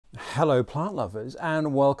Hello plant lovers,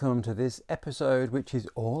 and welcome to this episode which is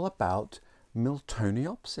all about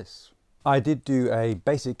Miltoniopsis. I did do a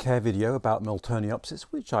basic care video about Miltoniopsis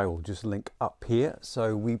which I will just link up here,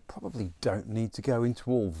 so we probably don't need to go into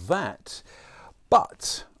all that.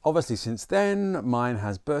 But obviously since then mine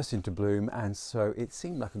has burst into bloom, and so it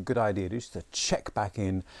seemed like a good idea just to check back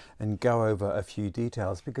in and go over a few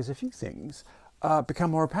details, because a few things become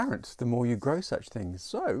more apparent the more you grow such things.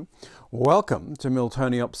 So welcome to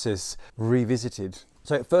Miltoniopsis Revisited.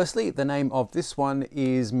 So firstly, the name of this one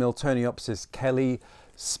is Miltoniopsis Kelly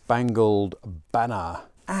Spangled Banner,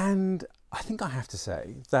 and I think I have to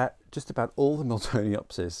say that just about all the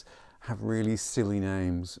Miltoniopsis have really silly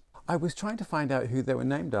names. I was trying to find out who they were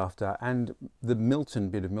named after, and the Milton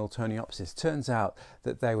bit of Miltoniopsis turns out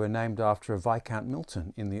that they were named after a Viscount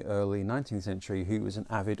Milton in the early 19th century who was an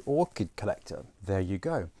avid orchid collector. There you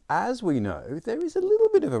go. As we know, there is a little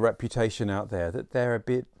bit of a reputation out there that they're a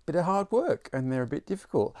bit of hard work and they're a bit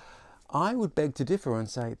difficult. I would beg to differ and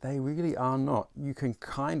say they really are not. You can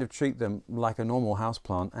kind of treat them like a normal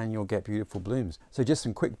houseplant and you'll get beautiful blooms. So just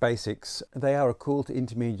some quick basics. They are a cool to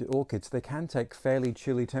intermediate orchid. They can take fairly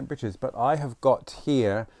chilly temperatures, but I have got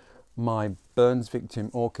here my burns victim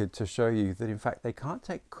orchid to show you that in fact they can't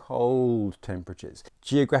take cold temperatures.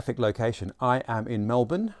 Geographic location: I am in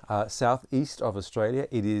Melbourne, southeast of Australia.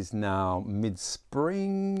 It is now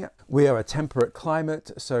mid-spring. We are a temperate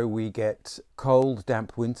climate, so we get cold,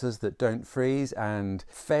 damp winters that don't freeze and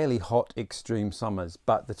fairly hot, extreme summers,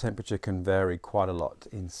 but the temperature can vary quite a lot.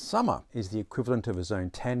 In summer is the equivalent of a zone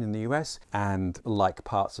 10 in the US and like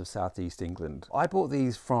parts of southeast England. I bought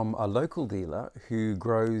these from a local dealer who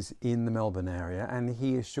grows in the Melbourne area, and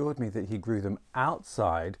he assured me that he grew them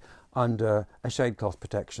outside under a shade cloth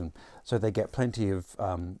protection, so they get plenty of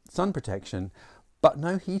sun protection but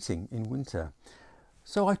no heating in winter.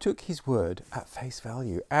 So I took his word at face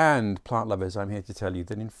value, and plant lovers, I'm here to tell you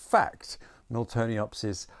that in fact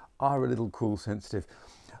Miltoniopsis are a little cool sensitive.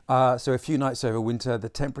 So a few nights over winter the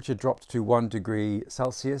temperature dropped to 1 degree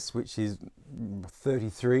Celsius, which is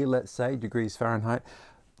 33, let's say, degrees Fahrenheit.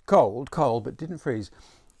 Cold, but didn't freeze.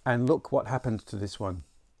 And look what happened to this one.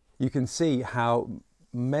 You can see how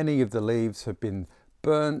many of the leaves have been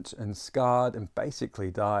burnt and scarred and basically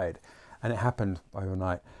died. And it happened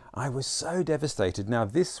overnight. I was so devastated. Now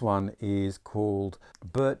this one is called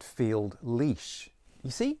Bert Leash. You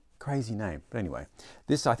see? Crazy name. But anyway,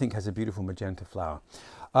 this I think has a beautiful magenta flower.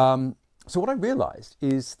 So what I realized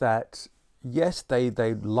is that yes, they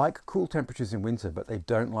like cool temperatures in winter, but they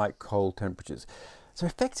don't like cold temperatures. So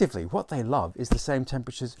effectively what they love is the same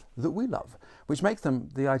temperatures that we love, which makes them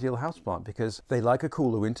the ideal houseplant because they like a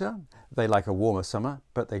cooler winter, they like a warmer summer,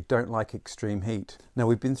 but they don't like extreme heat. Now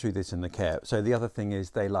we've been through this in the care. So the other thing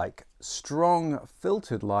is they like strong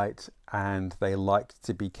filtered light, and they like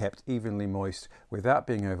to be kept evenly moist without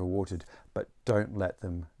being overwatered, but don't let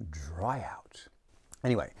them dry out.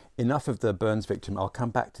 Anyway, enough of the burns victim. I'll come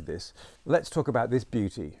back to this. Let's talk about this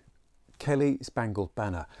beauty, Kelly Spangled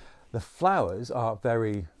Banner. The flowers are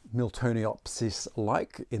very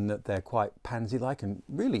Miltoniopsis-like in that they're quite pansy-like and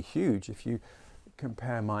really huge. If you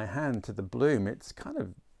compare my hand to the bloom, it's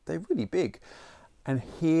they're really big. And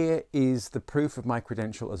here is the proof of my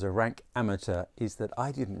credential as a rank amateur, is that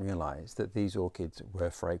I didn't realize that these orchids were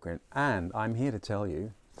fragrant. And I'm here to tell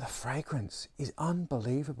you, the fragrance is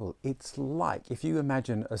unbelievable. It's like if you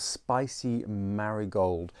imagine a spicy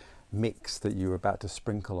marigold mix that you're about to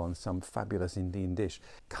sprinkle on some fabulous Indian dish,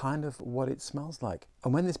 kind of what it smells like.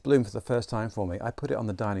 And when this bloomed for the first time for me, I put it on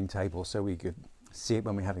the dining table so we could see it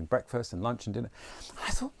when we're having breakfast and lunch and dinner.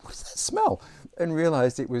 I thought, what's that smell? And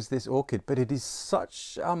realized it was this orchid, but it is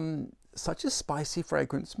such a spicy,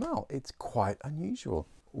 fragrant smell. It's quite unusual.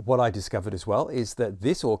 What I discovered as well is that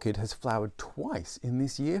this orchid has flowered twice in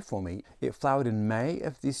this year for me. It flowered in May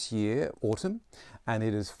of this year, autumn, and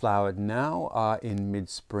it has flowered now in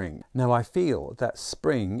mid-spring. Now I feel that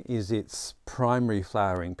spring is its primary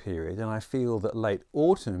flowering period, and I feel that late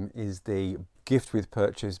autumn is the gift with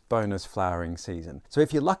purchase bonus flowering season. So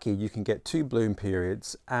if you're lucky, you can get 2 bloom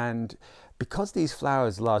periods, and because these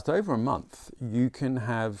flowers last over a month, you can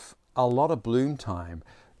have a lot of bloom time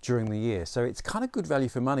during the year. So it's kind of good value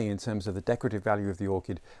for money in terms of the decorative value of the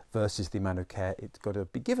orchid versus the amount of care it's got to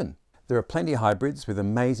be given. There are plenty of hybrids with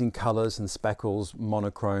amazing colors and speckles,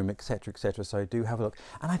 monochrome, etc., etc. So do have a look.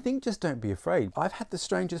 And I think just don't be afraid. I've had the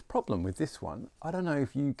strangest problem with this one. I don't know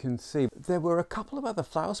if you can see. There were a couple of other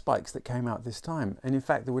flower spikes that came out this time. And in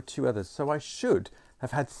fact, there were 2 others. So I should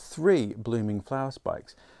have had 3 blooming flower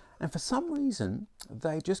spikes. and for some reason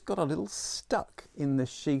they just got a little stuck in the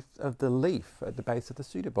sheath of the leaf at the base of the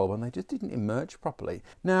pseudobulb, and they just didn't emerge properly.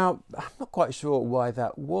 Now, I'm not quite sure why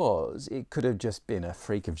that was. It could have just been a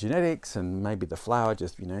freak of genetics, and maybe the flower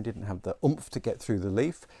just, didn't have the oomph to get through the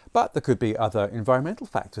leaf. But there could be other environmental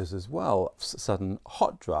factors as well. Sudden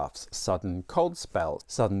hot drafts, sudden cold spells,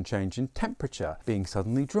 sudden change in temperature, being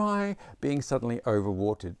suddenly dry, being suddenly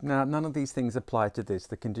overwatered. Now, none of these things apply to this.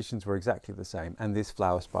 The conditions were exactly the same, and this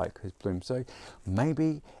flower spike has bloomed. So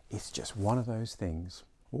maybe it's just one of those things.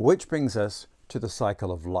 Which brings us to the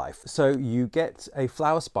cycle of life. So you get a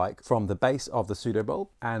flower spike from the base of the pseudobulb,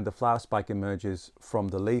 and the flower spike emerges from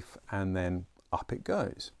the leaf, and then up it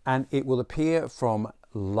goes. And it will appear from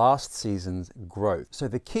last season's growth. So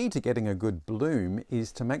the key to getting a good bloom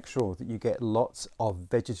is to make sure that you get lots of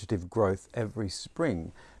vegetative growth every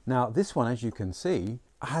spring. Now this one, as you can see,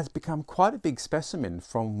 has become quite a big specimen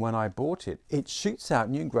from when I bought it. It shoots out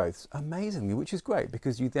new growths amazingly, which is great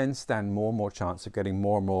because you then stand more and more chance of getting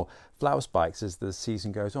more and more flower spikes as the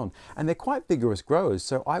season goes on. And they're quite vigorous growers,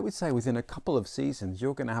 so I would say within a couple of seasons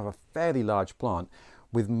you're going to have a fairly large plant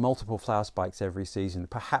with multiple flower spikes every season,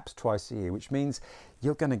 perhaps twice a year, which means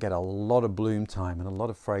you're going to get a lot of bloom time and a lot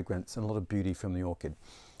of fragrance and a lot of beauty from the orchid.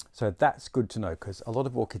 So that's good to know, because a lot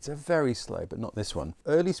of orchids are very slow, but not this one.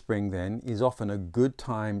 Early spring then is often a good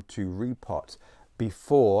time to repot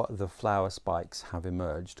before the flower spikes have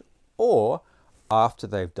emerged, or after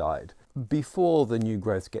they've died, before the new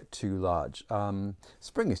growths get too large.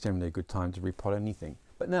 Spring is generally a good time to repot anything.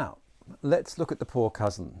 But now, let's look at the poor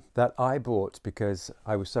cousin that I bought because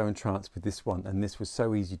I was so entranced with this one, and this was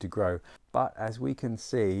so easy to grow. But as we can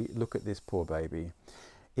see, look at this poor baby.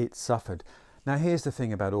 It suffered. Now here's the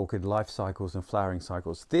thing about orchid life cycles and flowering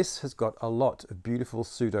cycles. This has got a lot of beautiful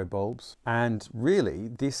pseudobulbs, and really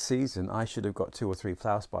this season I should have got 2 or 3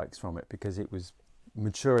 flower spikes from it because it was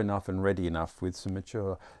mature enough and ready enough with some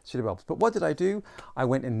mature pseudobulbs. But what did I do? I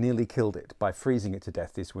went and nearly killed it by freezing it to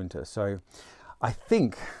death this winter. So I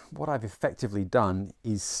think what I've effectively done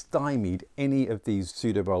is stymied any of these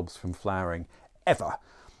pseudobulbs from flowering ever,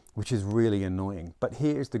 which is really annoying. But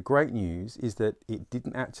here's the great news, is that it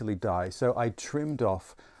didn't actually die. So I trimmed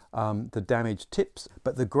off the damaged tips,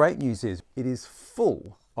 but the great news is it is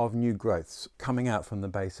full of new growths coming out from the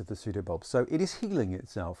base of the pseudobulb. So it is healing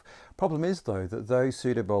itself. Problem is though that those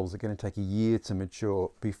pseudobulbs are going to take a year to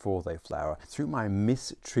mature before they flower. Through my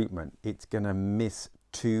mistreatment, it's going to miss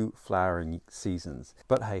 2 flowering seasons.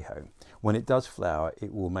 But hey ho, when it does flower,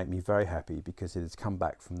 it will make me very happy because it has come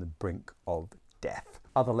back from the brink of death.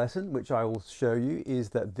 Other lesson which I will show you is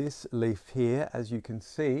that this leaf here, as you can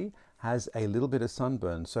see, has a little bit of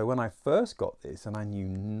sunburn. So when I first got this and I knew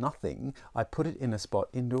nothing, I put it in a spot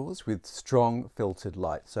indoors with strong filtered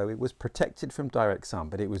light. So it was protected from direct sun,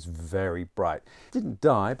 but it was very bright. It didn't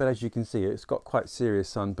die, but as you can see, it's got quite serious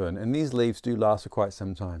sunburn, and these leaves do last for quite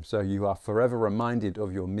some time. So you are forever reminded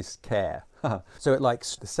of your miscare. So it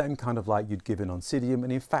likes the same kind of light you'd give an oncidium,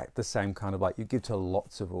 and in fact the same kind of light you give to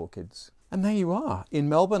lots of orchids. And there you are. In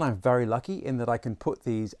Melbourne, I'm very lucky in that I can put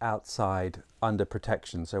these outside under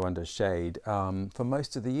protection, so under shade, for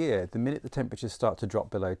most of the year. The minute the temperatures start to drop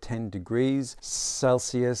below 10 degrees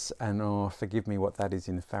Celsius, and forgive me what that is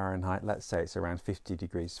in Fahrenheit, let's say it's around 50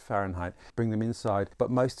 degrees Fahrenheit, bring them inside. But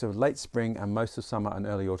most of late spring and most of summer and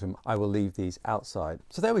early autumn, I will leave these outside.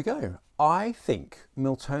 So there we go. I think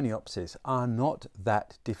Miltoniopsis are not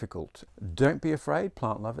that difficult. Don't be afraid,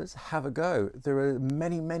 plant lovers, have a go. There are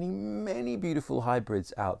many, many, many beautiful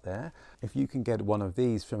hybrids out there. If you can get one of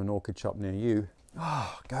these from an orchid shop near you,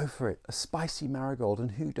 go for it. A spicy marigold,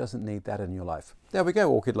 and who doesn't need that in your life? There we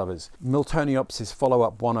go, orchid lovers. Miltoniopsis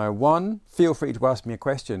follow-up 101. Feel free to ask me a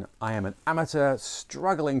question. I am an amateur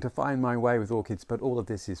struggling to find my way with orchids, but all of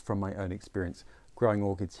this is from my own experience growing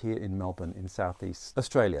orchids here in Melbourne in Southeast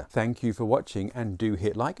Australia. Thank you for watching, and do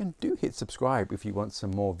hit like and do hit subscribe if you want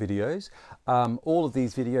some more videos. All of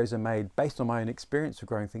these videos are made based on my own experience of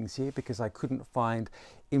growing things here because I couldn't find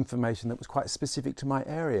information that was quite specific to my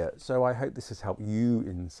area. So I hope this has helped you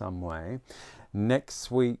in some way.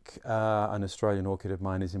 Next week, an Australian orchid of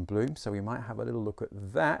mine is in bloom, so we might have a little look at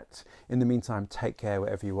that. In the meantime, take care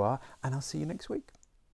wherever you are, and I'll see you next week.